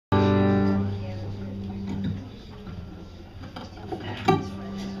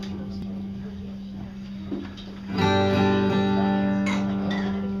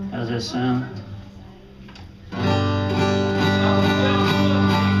this, huh?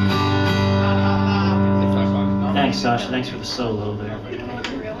 Thanks, Sasha. Thanks for the solo there.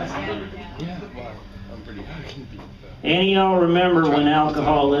 Any of y'all remember when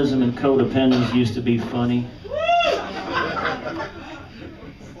alcoholism and codependence used to be funny?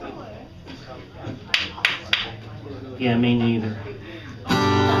 Yeah, me neither.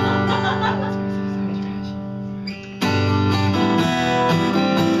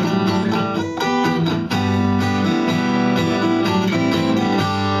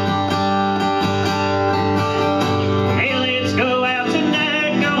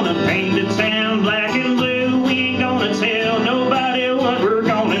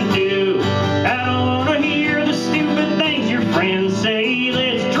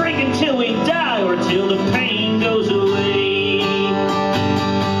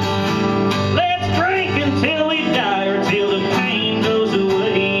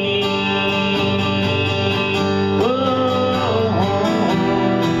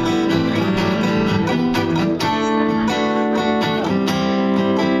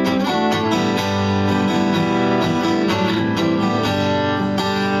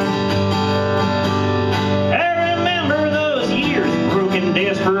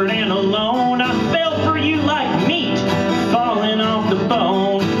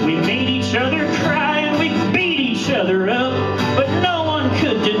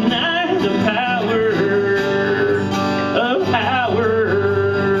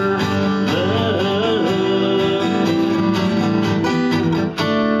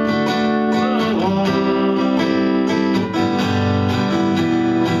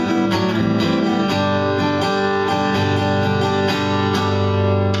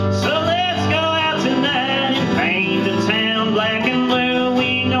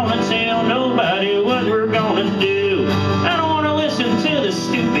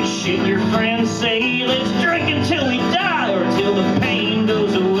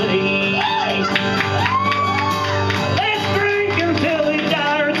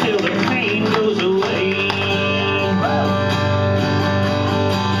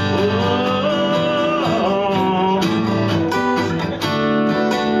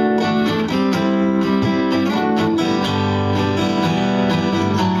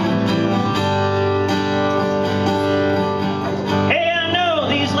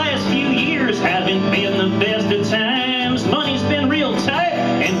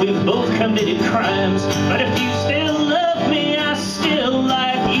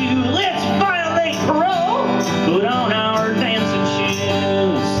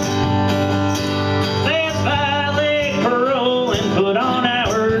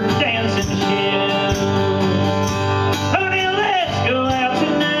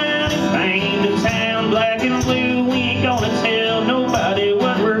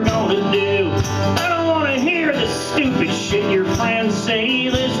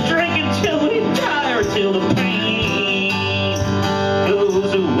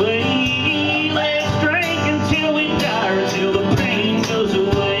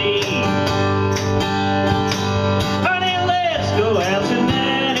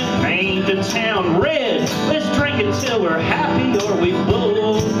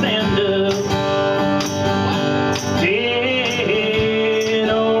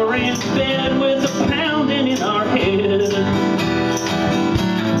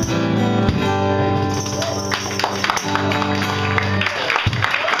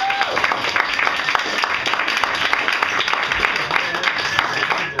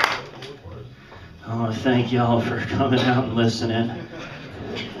 Thank y'all for coming out and listening.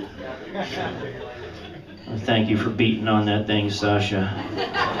 Thank you for beating on that thing, Sasha.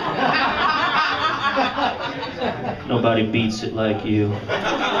 Nobody beats it like you.